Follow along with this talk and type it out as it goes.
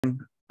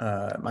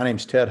My name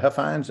is Ted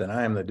Huffhines, and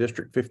I am the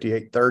District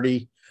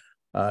 5830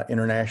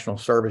 International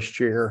Service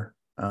Chair.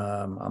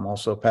 I'm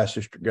also past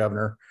district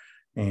governor,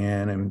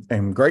 and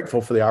I'm grateful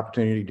for the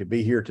opportunity to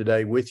be here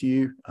today with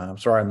you. I'm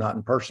sorry I'm not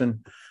in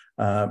person.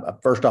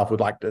 First off, we'd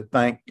like to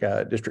thank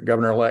District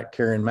Governor-elect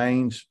Karen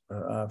Maines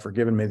for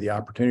giving me the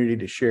opportunity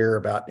to share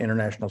about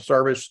international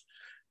service.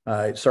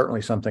 It's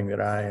certainly something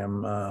that I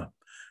am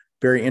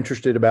very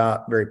interested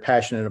about, very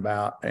passionate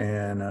about,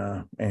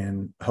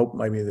 and hope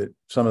maybe that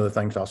some of the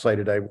things I'll say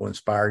today will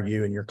inspire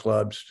you and your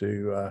clubs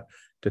to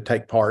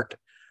take part.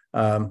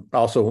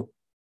 Also,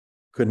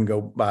 couldn't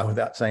go by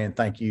without saying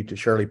thank you to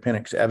Shirley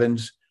Penix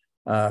Evans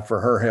for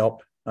her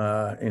help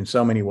in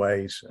so many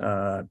ways,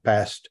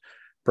 past,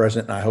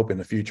 present, and I hope in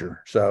the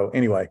future. So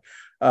anyway,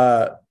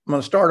 I'm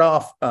going to start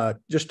off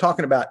just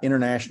talking about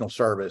international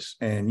service,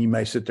 and you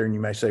may sit there and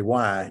you may say,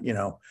 why? You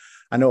know,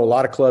 I know a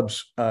lot of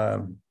clubs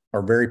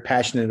are very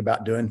passionate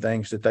about doing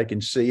things that they can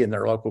see in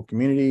their local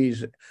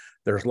communities.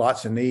 There's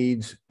lots of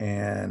needs,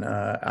 and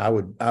I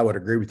would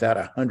agree with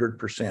that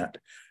 100%.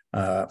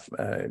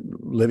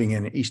 Living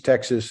in East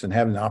Texas and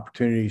having the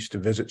opportunities to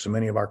visit so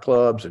many of our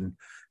clubs, and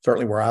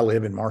certainly where I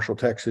live in Marshall,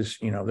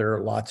 Texas, you know, there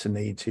are lots of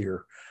needs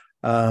here.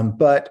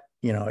 But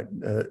you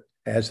know,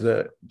 as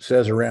the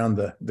says around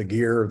the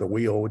gear or the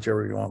wheel,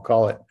 whichever you want to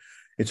call it,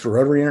 it's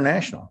Rotary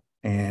International,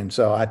 and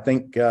so I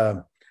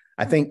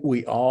think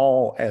we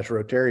all, as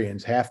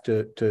Rotarians, have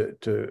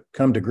to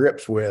come to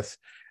grips with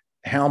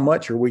how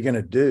much are we going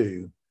to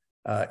do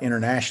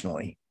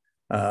internationally.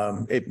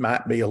 It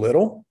might be a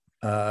little,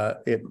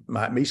 it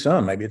might be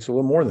some, maybe it's a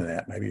little more than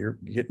that. Maybe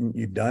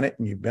you've done it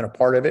and you've been a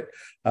part of it.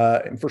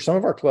 And for some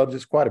of our clubs,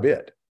 it's quite a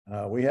bit.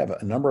 We have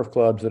a number of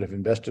clubs that have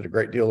invested a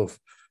great deal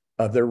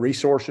of their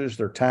resources,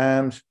 their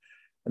time,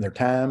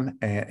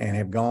 and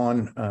have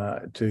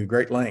gone to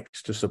great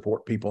lengths to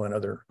support people in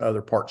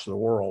other parts of the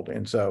world.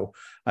 And so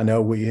I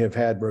know we have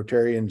had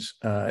Rotarians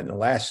in the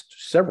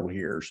last several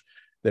years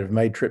that have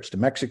made trips to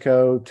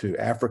Mexico, to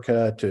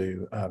Africa,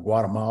 to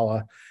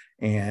Guatemala,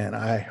 and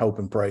I hope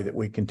and pray that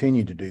we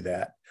continue to do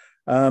that.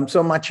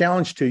 So my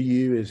challenge to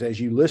you is, as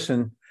you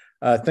listen,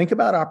 think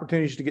about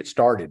opportunities to get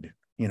started.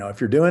 You know,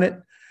 if you're doing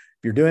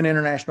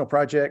international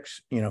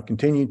projects, you know,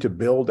 continue to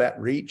build that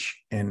reach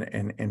and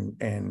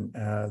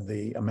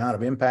the amount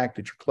of impact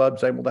that your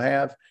club's able to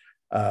have.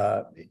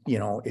 You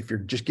know, if you're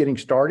just getting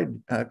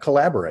started,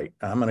 collaborate.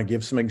 I'm going to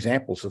give some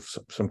examples of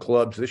some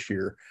clubs this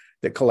year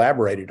that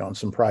collaborated on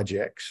some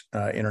projects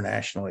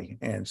internationally.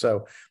 And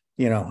so,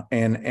 you know,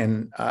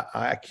 and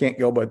I can't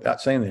go without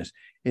saying this.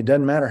 It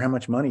doesn't matter how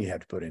much money you have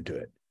to put into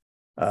it.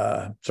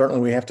 Certainly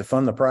we have to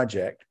fund the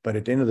project, but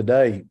at the end of the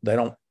day, they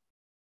don't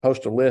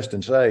post a list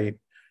and say,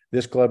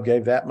 this club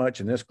gave that much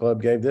and this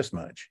club gave this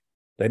much.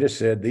 They just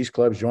said these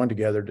clubs joined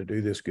together to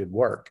do this good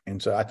work.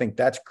 And so I think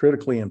that's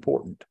critically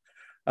important.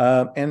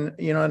 And,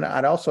 you know, and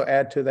I'd also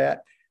add to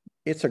that,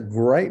 it's a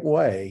great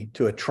way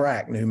to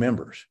attract new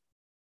members.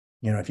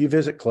 You know, if you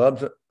visit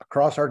clubs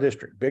across our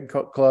district, big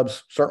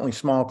clubs, certainly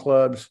small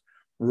clubs,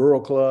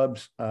 rural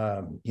clubs,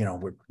 you know,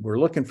 we're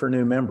looking for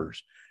new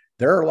members.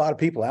 There are a lot of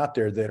people out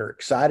there that are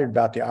excited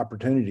about the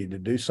opportunity to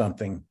do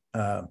something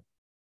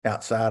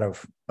outside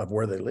of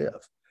where they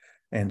live.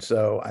 And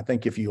so I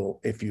think if you'll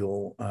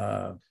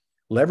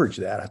leverage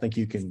that, I think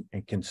you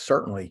can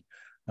certainly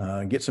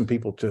get some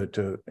people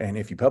to and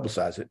if you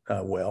publicize it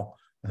well,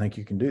 I think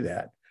you can do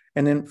that.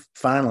 And then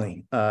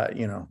finally,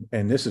 you know,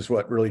 and this is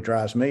what really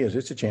drives me, is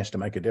it's a chance to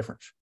make a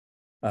difference.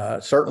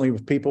 Certainly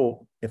with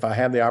people, if I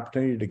have the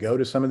opportunity to go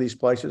to some of these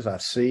places, I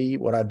see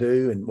what I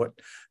do and what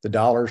the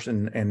dollars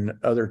and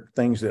other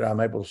things that I'm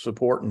able to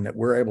support and that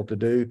we're able to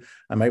do.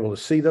 I'm able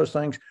to see those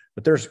things,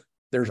 but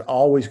there's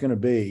always going to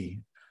be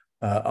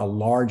a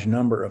large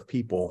number of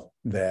people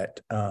that,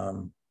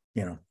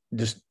 you know,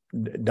 just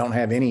don't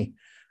have any,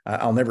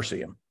 I'll never see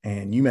them,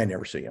 and you may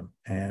never see them,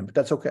 but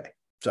that's okay.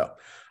 So,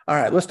 all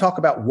right, let's talk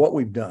about what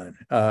we've done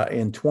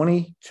in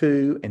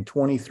 22 and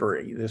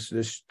 23,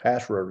 this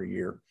past Rotary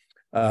year.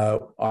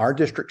 Our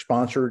district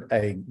sponsored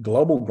a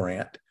global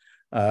grant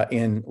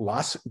in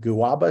Las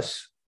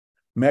Guabas,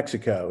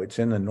 Mexico. It's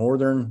in the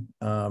northern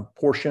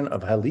portion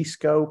of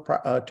Jalisco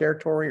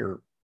territory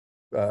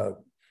or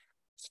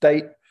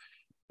state.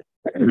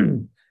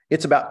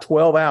 It's about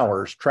 12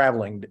 hours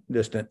traveling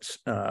distance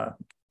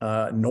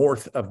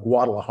north of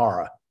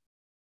Guadalajara.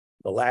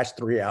 The last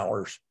 3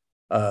 hours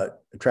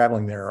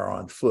traveling there are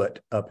on foot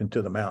up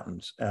into the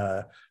mountains.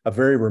 A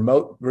very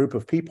remote group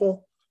of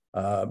people,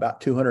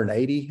 about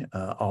 280,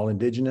 all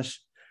indigenous.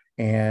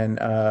 And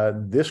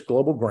this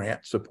global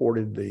grant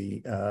supported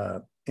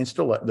the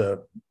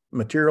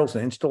materials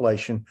and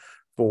installation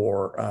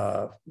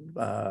for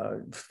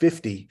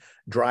 50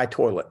 dry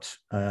toilets.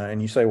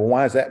 And you say, well,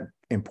 why is that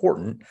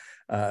important?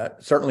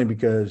 Certainly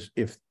because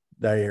if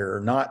they are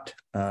not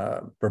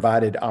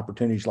provided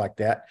opportunities like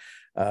that,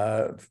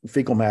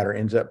 fecal matter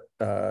ends up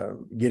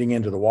getting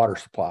into the water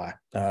supply.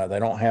 They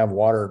don't have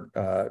water,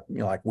 you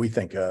know, like we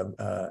think of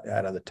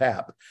out of the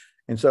tap.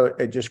 And so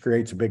it just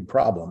creates a big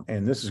problem.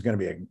 And this is going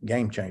to be a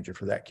game changer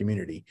for that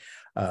community.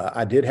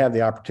 I did have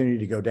the opportunity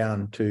to go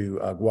down to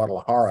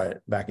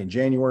Guadalajara back in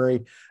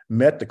January,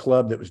 met the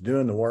club that was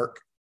doing the work,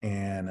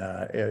 and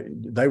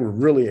they were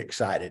really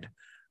excited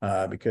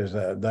because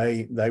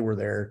they were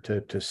there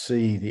to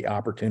see the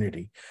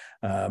opportunity.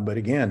 But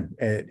again,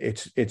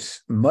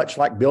 it's much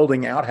like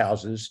building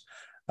outhouses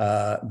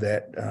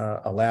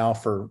that allow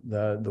for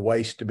the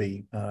waste to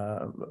be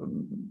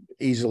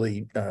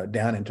easily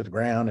down into the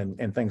ground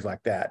and things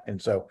like that. And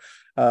so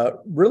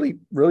really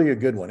a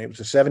good one. It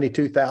was a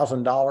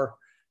 $72,000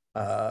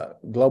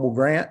 global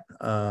grant.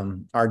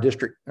 Our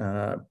district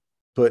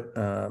put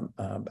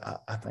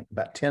I think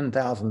about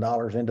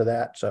 $10,000 into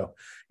that. So,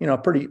 a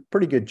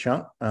pretty good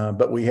chunk.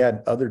 But we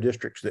had other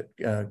districts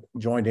that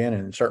joined in,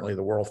 and certainly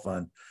the World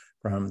Fund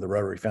from the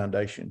Rotary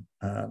Foundation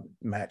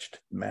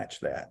matched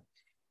that.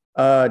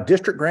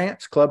 District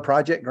grants, club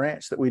project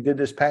grants that we did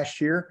this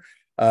past year.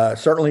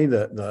 Certainly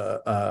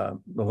the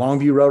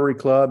Longview Rotary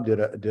Club did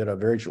a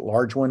very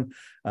large one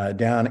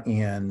down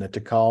in the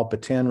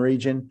Tikal-Petén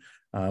region.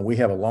 We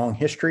have a long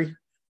history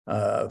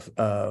of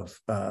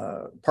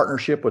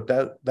partnership with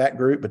that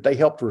group, but they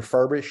helped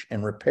refurbish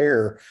and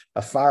repair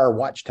a fire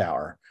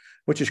watchtower,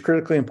 which is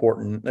critically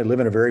important. They live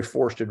in a very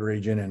forested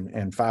region,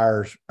 and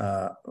fires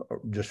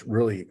just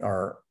really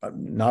are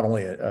not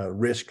only a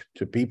risk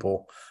to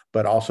people,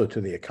 but also to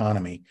the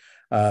economy.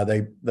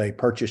 They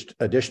purchased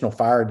additional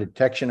fire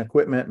detection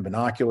equipment and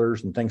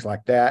binoculars and things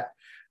like that.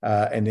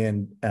 And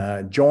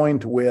then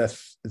joined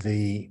with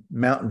the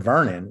Mount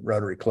Vernon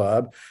Rotary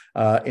Club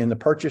in the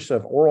purchase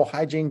of oral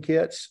hygiene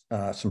kits,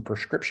 some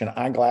prescription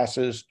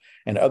eyeglasses,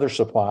 and other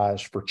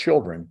supplies for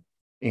children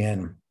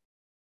in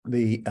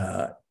the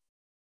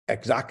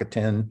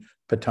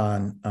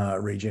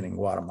Exacatan-Petén region in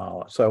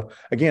Guatemala. So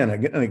again,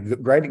 a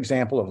great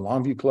example of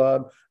Longview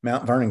Club,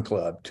 Mount Vernon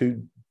Club,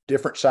 two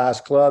different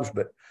size clubs,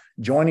 but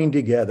joining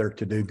together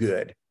to do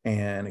good.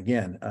 And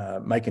again,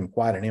 making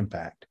quite an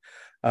impact.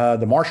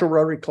 The Marshall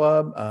Rotary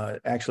Club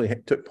actually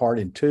took part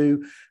in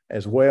two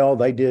as well.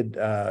 They did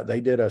a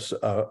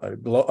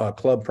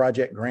club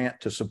project grant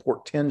to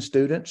support 10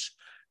 students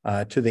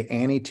to the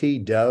Annie T.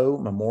 Doe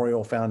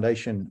Memorial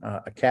Foundation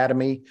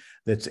Academy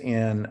that's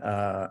in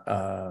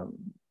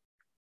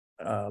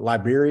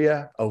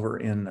Liberia, over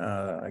in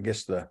I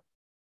guess I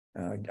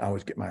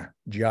always get my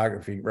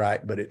geography right,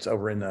 but it's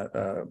over in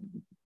the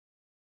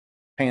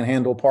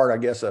panhandle part, I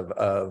guess, of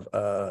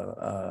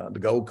the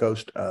Gold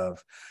Coast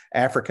of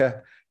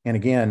Africa. And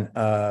again,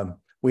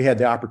 we had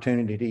the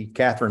opportunity,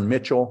 Catherine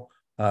Mitchell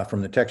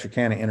from the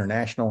Texarkana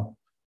International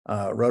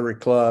Rotary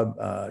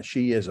Club,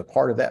 she is a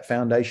part of that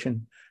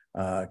foundation,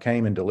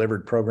 came and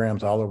delivered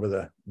programs all over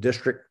the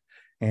district.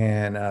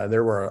 And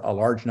there were a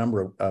large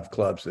number of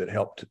clubs that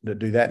helped to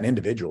do that, and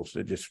individuals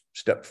that just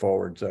stepped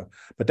forward. So,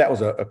 but that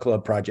was a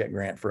club project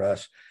grant for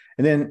us.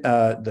 And then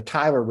the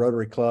Tyler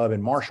Rotary Club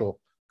and Marshall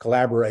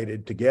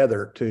collaborated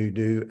together to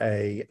do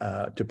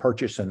to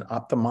purchase an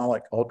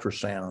ophthalmic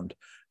ultrasound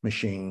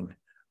machine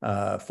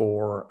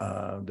for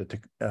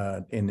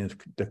in the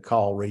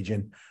Tikal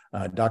region.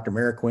 Dr.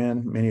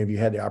 Mariquin, many of you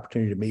had the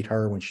opportunity to meet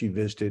her when she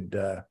visited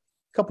a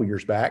couple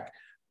years back.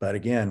 But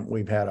again,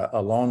 we've had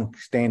a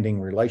long-standing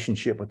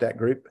relationship with that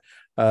group.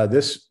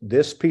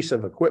 This piece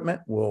of equipment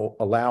will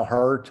allow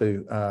her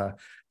to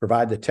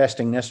provide the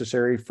testing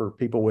necessary for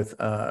people with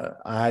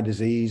eye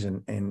disease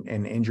and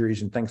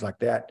injuries and things like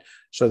that,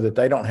 so that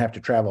they don't have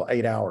to travel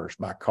 8 hours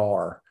by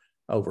car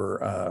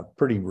over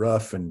pretty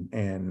rough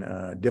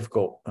and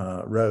difficult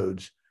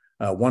roads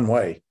one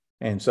way.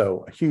 And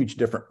so a huge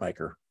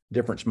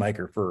difference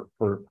maker for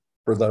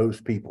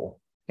those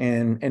people.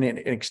 And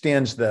it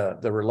extends the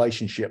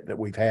relationship that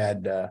we've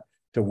had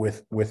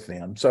with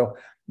them. So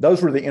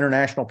those were the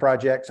international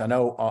projects. I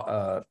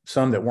know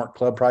some that weren't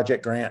club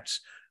project grants.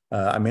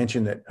 I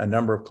mentioned that a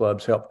number of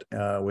clubs helped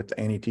with the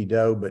Annie T.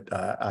 Doe, but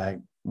I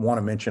want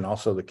to mention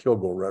also the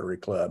Kilgore Rotary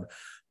Club.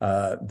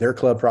 Their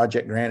club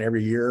project grant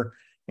every year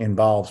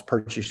involves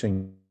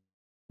purchasing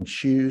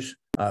shoes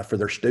for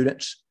their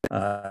students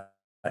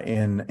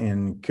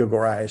in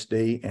Kilgore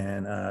ISD,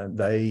 and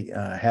they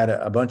had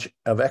a bunch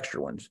of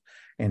extra ones.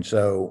 And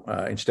so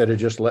instead of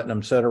just letting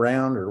them sit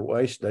around or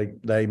waste,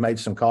 they made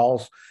some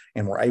calls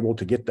and were able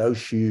to get those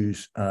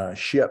shoes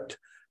shipped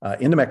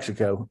into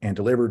Mexico and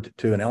delivered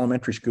to an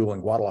elementary school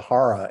in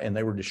Guadalajara, and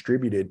they were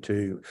distributed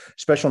to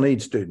special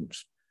needs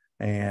students.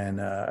 And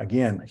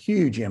again,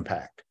 huge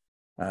impact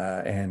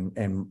and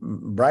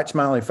bright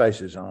smiley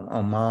faces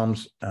on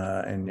moms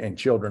and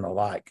children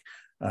alike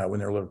when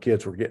their little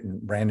kids were getting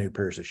brand new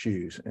pairs of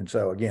shoes. And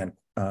so again,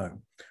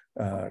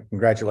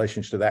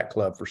 congratulations to that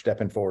club for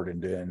stepping forward and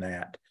doing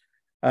that.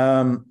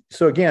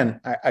 So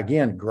again,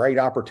 great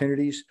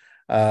opportunities.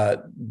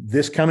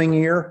 This coming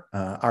year,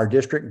 our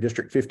District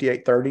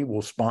 5830,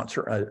 will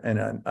sponsor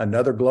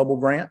another global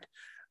grant.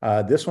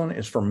 This one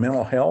is for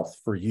mental health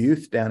for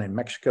youth down in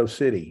Mexico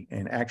City.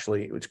 And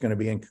actually, it's going to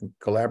be in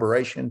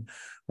collaboration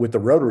with the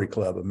Rotary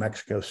Club of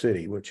Mexico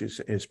City, which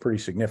is pretty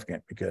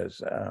significant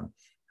because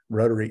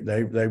Rotary.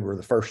 They were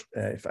the first,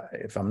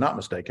 if I'm not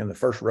mistaken, the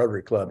first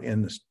Rotary club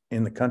in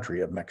the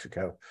country of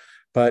Mexico.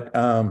 But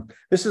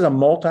this is a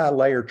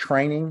multi-layer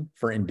training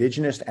for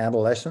indigenous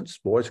adolescents,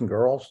 boys and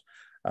girls,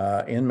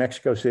 in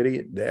Mexico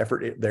City. The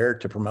effort there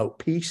to promote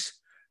peace,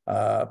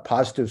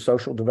 positive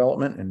social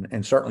development,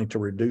 and certainly to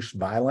reduce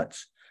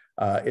violence.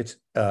 Its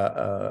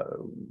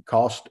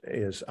cost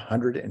is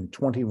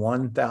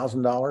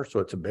 $121,000, so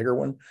it's a bigger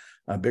one,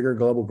 a bigger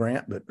global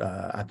grant. But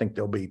I think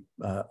there'll be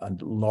a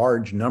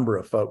large number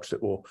of folks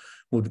that will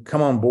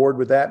come on board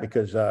with that,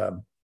 because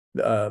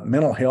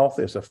mental health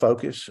is a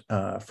focus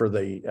for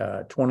the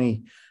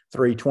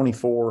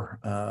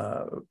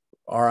 23-24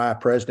 RI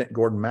president,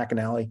 Gordon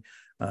McAnally.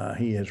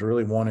 He has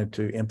really wanted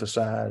to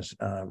emphasize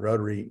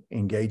Rotary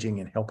engaging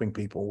and helping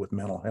people with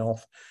mental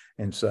health.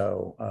 And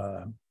so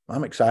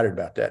I'm excited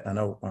about that. I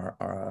know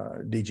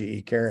our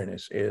DGE Karen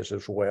is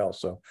as well.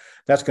 So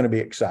that's going to be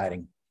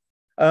exciting.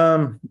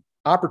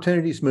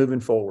 Opportunities moving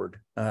forward.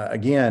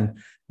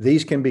 Again,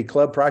 these can be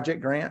club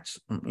project grants,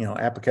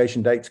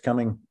 application dates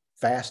coming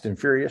fast and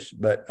furious,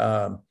 but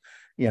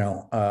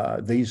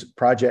these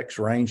projects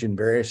range in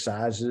various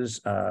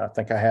sizes. I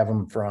think I have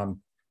them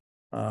from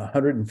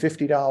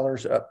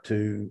 $150 up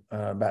to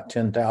about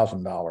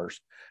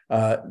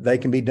 $10,000. They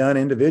can be done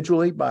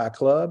individually by a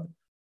club.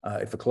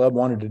 If a club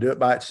wanted to do it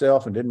by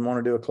itself and didn't want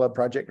to do a club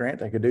project grant,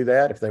 they could do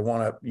that. If they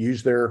want to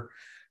use their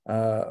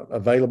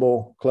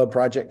available club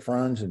project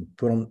funds and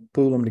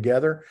pool them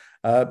together,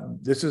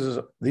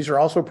 these are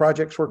also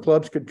projects where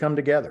clubs could come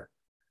together.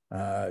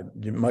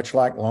 Much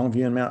like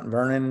Longview and Mount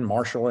Vernon,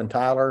 Marshall and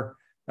Tyler,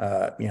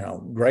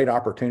 great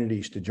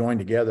opportunities to join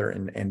together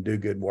and do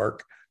good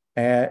work.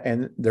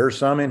 And there's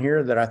some in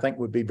here that I think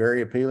would be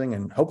very appealing,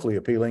 and hopefully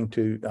appealing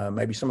to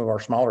maybe some of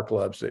our smaller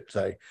clubs that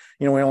say,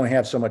 we only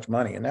have so much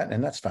money, and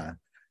that's fine.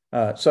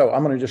 So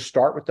I'm going to just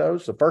start with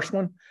those. The first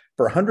one,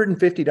 for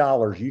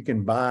 $150, you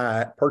can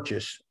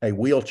purchase a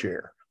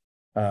wheelchair.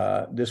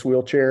 This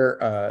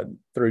wheelchair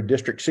through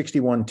District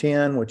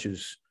 6110, which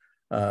is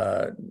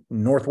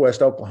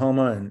Northwest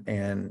Oklahoma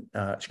and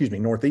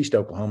Northeast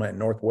Oklahoma and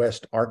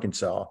Northwest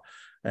Arkansas,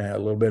 a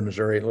little bit of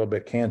Missouri, a little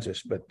bit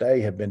Kansas, but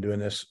they have been doing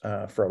this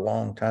for a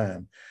long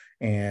time.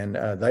 And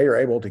they are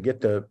able to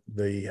get the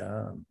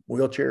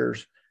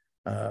wheelchairs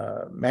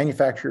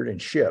manufactured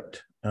and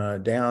shipped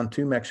down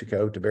to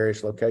Mexico to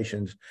various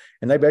locations.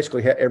 And they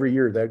basically every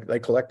year they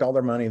collect all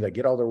their money, they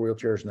get all their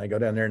wheelchairs, and they go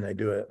down there and they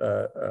do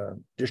a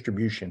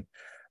distribution.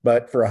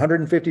 But for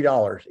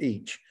 $150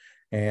 each,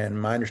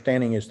 and my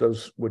understanding is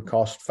those would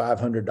cost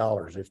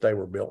 $500 if they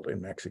were built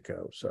in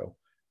Mexico. So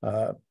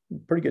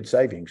pretty good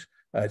savings.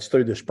 It's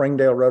through the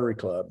Springdale Rotary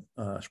Club,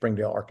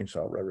 Springdale,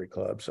 Arkansas Rotary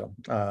Club. So,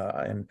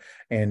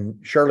 and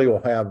Shirley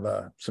will have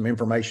some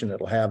information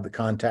that'll have the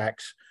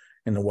contacts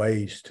and the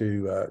ways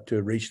to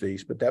reach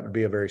these, but that would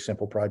be a very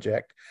simple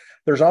project.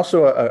 There's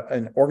also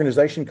an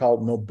organization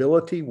called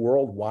Mobility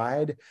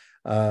Worldwide.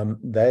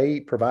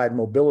 They provide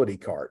mobility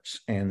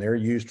carts, and they're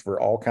used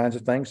for all kinds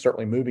of things,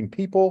 certainly moving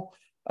people,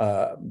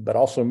 but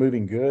also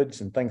moving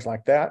goods and things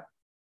like that.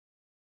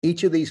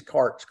 Each of these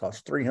carts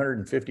costs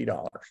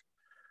 $350.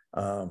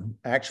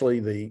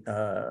 Actually,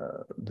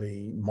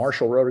 the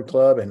Marshall Rotary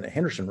Club and the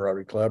Henderson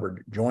Rotary Club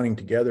are joining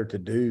together to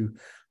do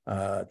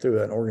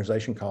through an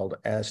organization called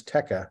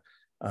Azteca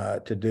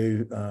to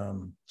do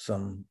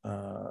some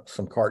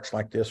carts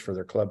like this for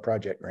their club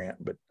project grant.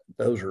 But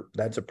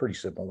that's a pretty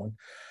simple one.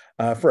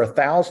 For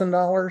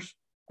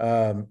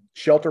 $1,000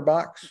 shelter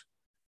box,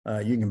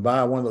 you can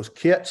buy one of those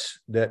kits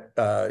that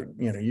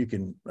you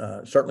can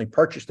certainly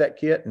purchase that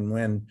kit, and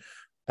when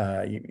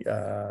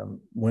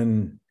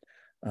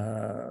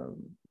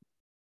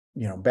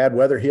bad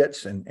weather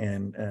hits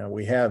and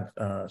we have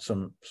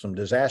some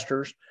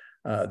disasters,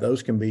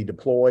 those can be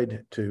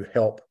deployed to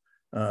help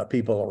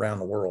people around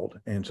the world.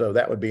 And so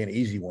that would be an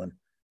easy one.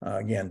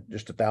 Again,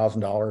 just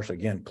 $1,000.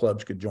 Again,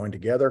 clubs could join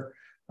together.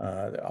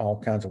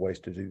 All kinds of ways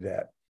to do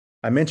that.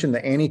 I mentioned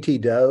the Annie T.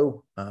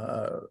 Doe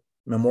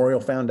Memorial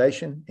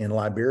Foundation in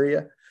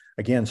Liberia,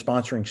 again,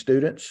 sponsoring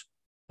students.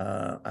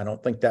 I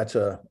don't think that's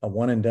a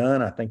one and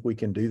done. I think we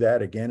can do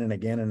that again and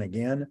again and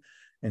again.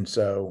 And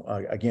so,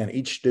 again,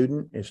 each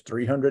student is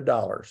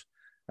 $300,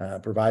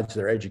 provides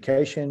their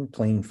education,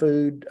 clean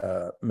food,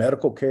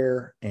 medical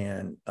care,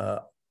 and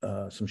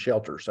some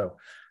shelter. So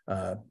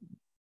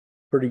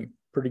pretty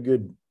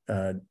good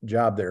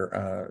job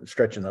there,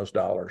 stretching those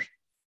dollars.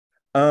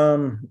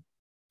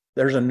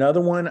 There's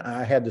another one.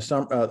 I had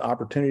the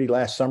opportunity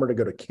last summer to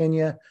go to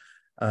Kenya,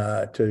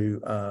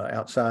 to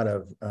outside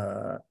of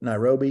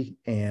Nairobi,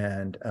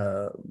 and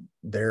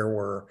there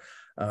were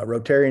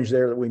Rotarians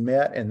there that we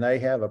met, and they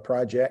have a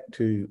project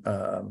to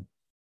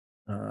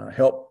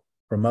help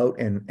promote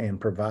and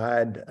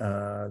provide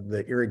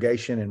the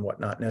irrigation and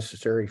whatnot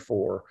necessary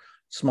for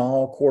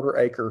small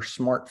quarter-acre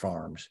smart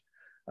farms.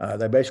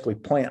 They basically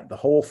plant the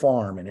whole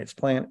farm, and it's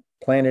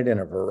planted in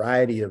a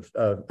variety of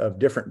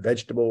different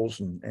vegetables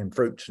and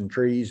fruits and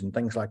trees and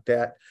things like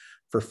that.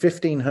 For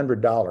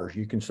 $1,500,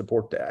 you can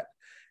support that.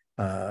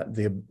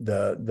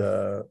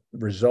 The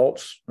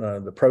results,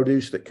 the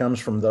produce that comes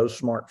from those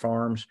smart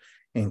farms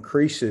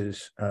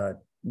increases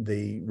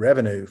the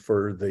revenue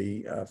for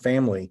the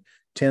family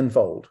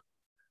tenfold.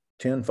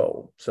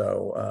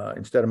 So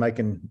instead of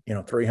making,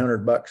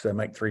 $300, they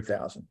make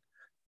 3,000.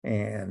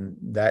 And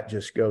that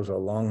just goes a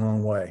long,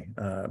 long way.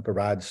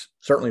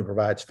 Certainly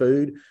provides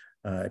food.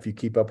 If you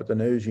keep up with the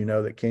news, you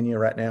know that Kenya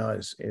right now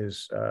is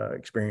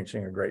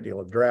experiencing a great deal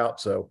of drought.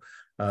 So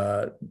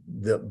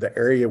the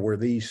area where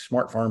these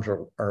smart farms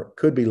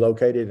could be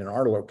located and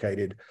are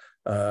located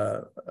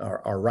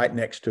are right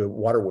next to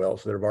water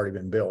wells that have already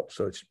been built.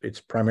 So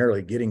it's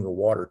primarily getting the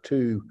water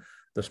to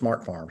the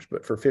smart farms.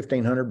 But for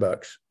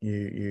 $1,500,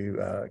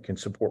 you can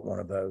support one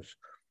of those.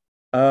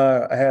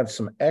 I have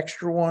some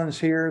extra ones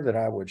here that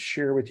I would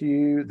share with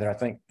you that I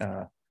think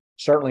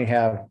certainly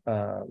have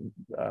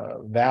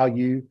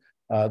value.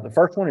 The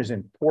first one is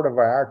in Port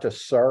Vallarta,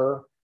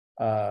 Sur,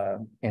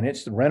 and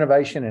it's the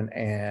renovation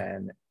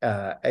and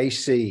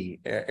AC,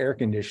 air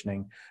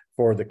conditioning,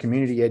 for the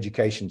Community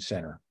Education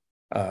Center.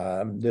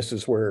 This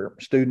is where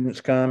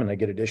students come and they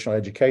get additional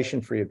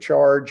education free of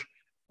charge.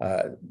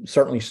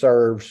 Certainly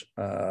serves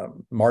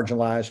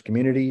marginalized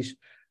communities.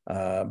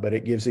 But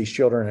it gives these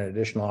children an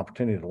additional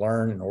opportunity to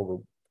learn in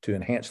order to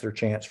enhance their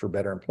chance for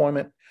better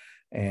employment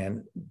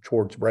and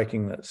towards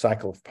breaking the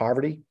cycle of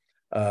poverty.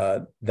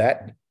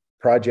 That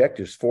project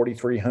is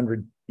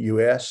 $4,300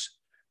 US.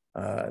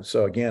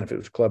 So again, if it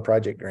was a club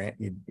project grant,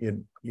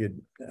 you'd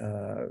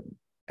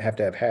have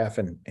to have half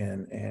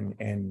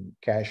in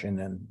cash and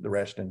then the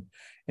rest in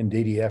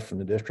DDF from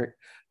the district.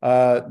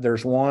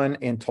 There's one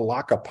in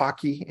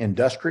Tlaquepaque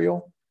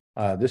Industrial.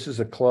 This is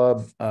a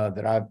club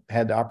that I've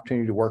had the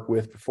opportunity to work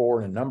with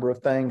before in a number of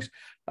things,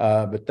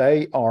 but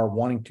they are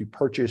wanting to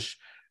purchase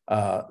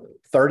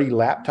 30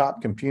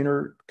 laptop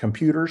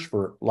computers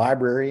for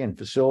library and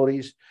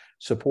facilities,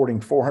 supporting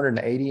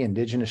 480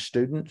 Indigenous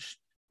students.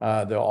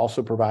 They'll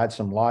also provide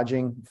some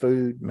lodging,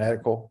 food,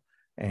 medical,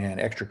 and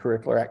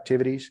extracurricular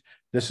activities.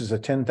 This is a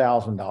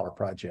 $10,000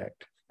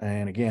 project.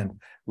 And again,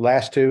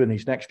 last two and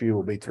these next few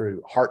will be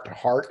through Heart to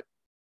Heart.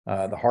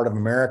 The Heart of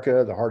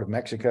America, the Heart of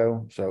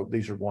Mexico. So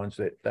these are ones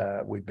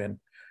that we've been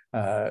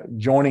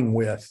joining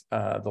with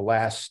the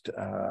last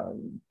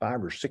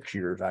 5 or 6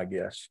 years, I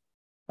guess.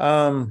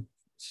 Let's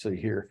see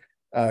here.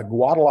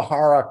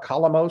 Guadalajara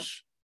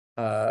Calamos.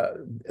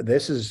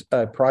 This is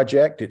a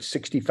project. It's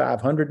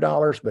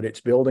 $6,500, but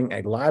it's building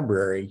a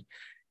library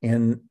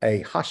in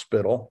a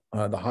hospital,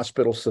 the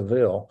Hospital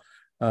Civil,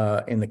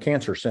 in the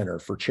Cancer Center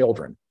for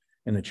children,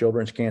 in the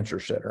Children's Cancer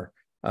Center.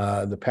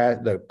 The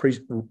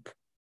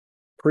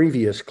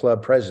previous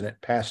club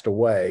president passed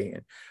away.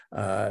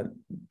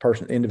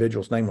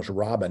 Individual's name was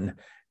Robin,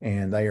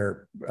 and they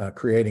are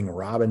creating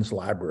Robin's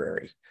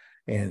Library.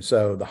 And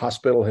so the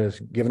hospital has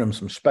given them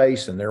some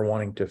space and they're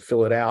wanting to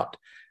fill it out.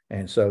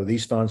 And so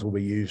these funds will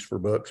be used for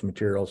books,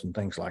 materials, and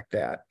things like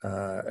that.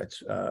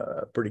 It's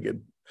a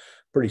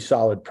pretty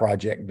solid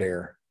project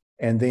there.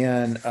 And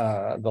then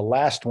the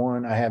last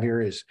one I have here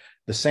is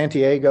the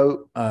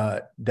Santiago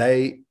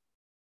de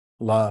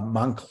La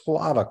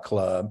Monclova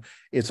Club.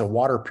 It's a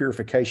water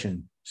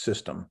purification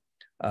system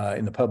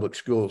in the public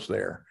schools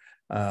there.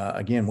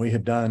 Again, we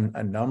have done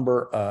a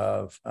number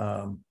of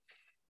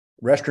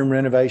restroom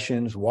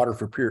renovations,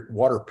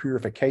 water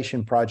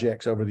purification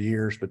projects over the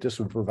years, but this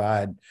would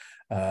provide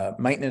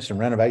maintenance and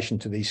renovation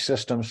to these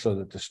systems so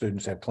that the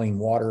students have clean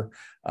water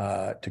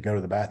to go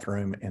to the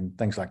bathroom and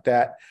things like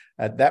that.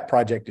 That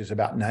project is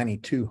about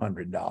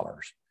 $9,200.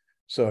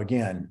 So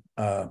again,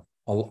 a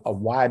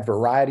wide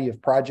variety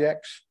of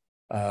projects,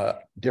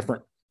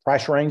 different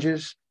price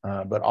ranges,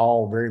 but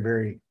all very,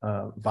 very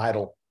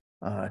vital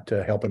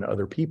to helping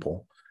other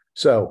people.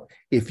 So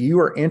if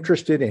you are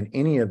interested in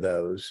any of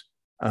those,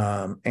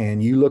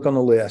 and you look on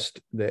the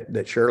list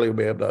that Shirley will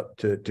be able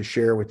to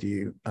share with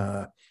you,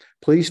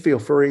 please feel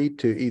free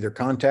to either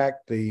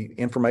contact the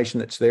information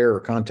that's there or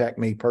contact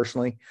me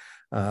personally.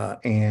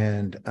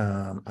 And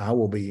I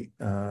will be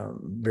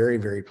very,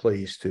 very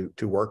pleased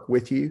to work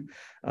with you.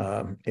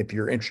 If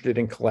you're interested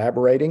in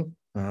collaborating,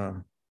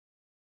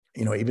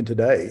 even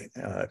today,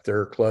 if there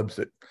are clubs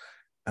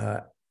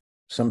that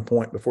some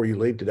point before you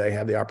leave today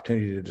have the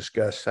opportunity to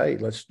discuss, hey,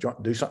 let's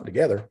do something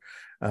together,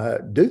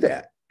 do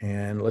that.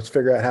 And let's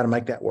figure out how to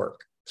make that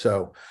work.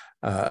 So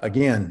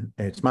again,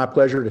 it's my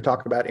pleasure to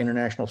talk about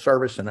international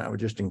service, and I would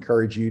just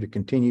encourage you to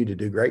continue to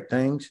do great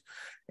things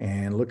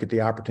and look at the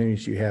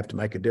opportunities you have to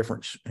make a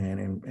difference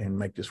and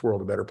make this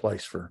world a better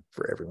place for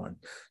everyone.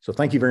 So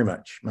thank you very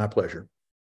much. My pleasure.